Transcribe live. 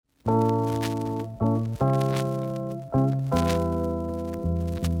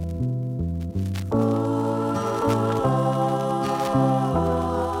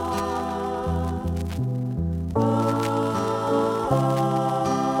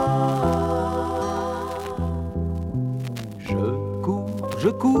je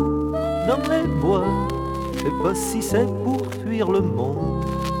cours dans les bois, je sais pas si c'est pour fuir le monde.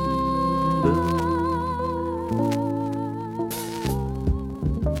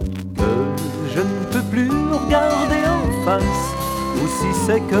 Que je ne peux plus regarder en face, ou si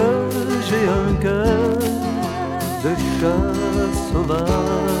c'est que j'ai un cœur de chat sauvage.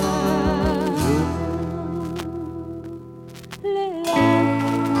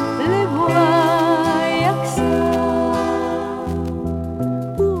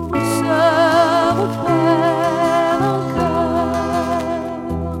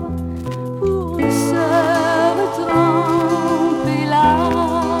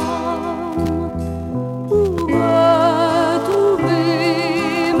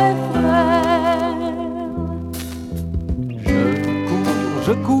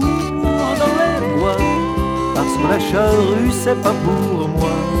 Je cours dans les bois, parce que la charrue c'est pas pour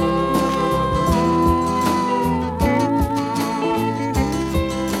moi.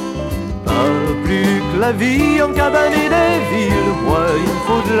 Pas plus que la vie en cabane et des villes, moi il me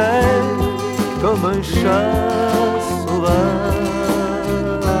faut de l'air comme un chat sauvage.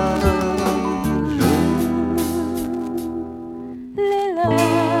 Les lacs,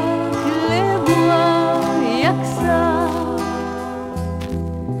 les bois, y'a que ça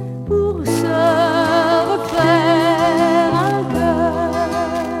pour se refaire un cœur,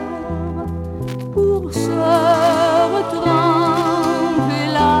 pour se retremper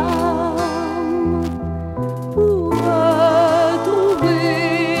l'âme, pour retrouver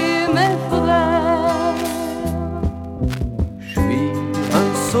mes frères. Je suis un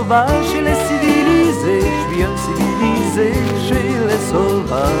sauvage chez les civilisés, je suis un civilisé chez les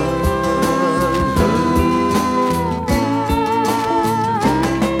sauvages.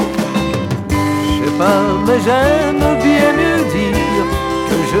 Mais j'aime bien mieux dire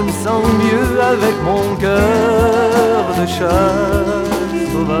que je me sens mieux avec mon cœur de chat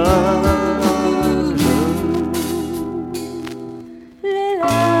sauvage. Les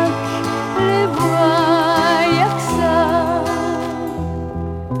lacs, les bois,